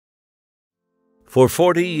For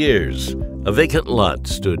 40 years, a vacant lot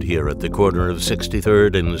stood here at the corner of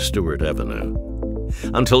 63rd and Stewart Avenue.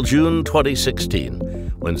 Until June 2016,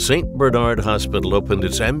 when St. Bernard Hospital opened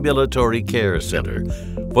its ambulatory care center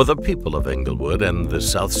for the people of Englewood and the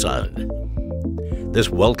South Side. This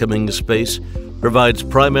welcoming space provides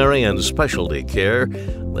primary and specialty care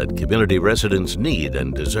that community residents need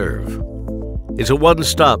and deserve. It's a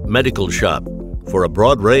one-stop medical shop for a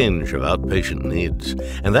broad range of outpatient needs,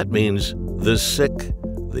 and that means the sick,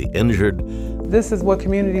 the injured. This is what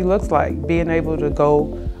community looks like, being able to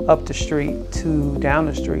go up the street to down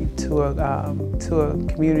the street to a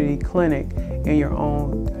community clinic in your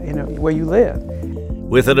own, where you live.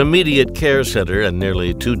 With an immediate care center and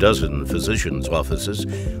nearly 24 physicians' offices,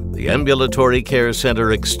 the Ambulatory Care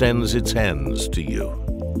Center extends its hands to you.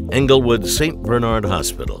 Englewood St. Bernard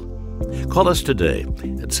Hospital. Call us today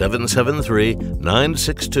at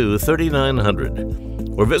 773-962-3900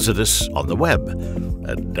 or visit us on the web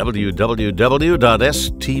at www.stbh.org.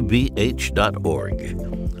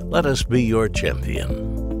 Let us be your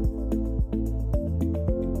champion.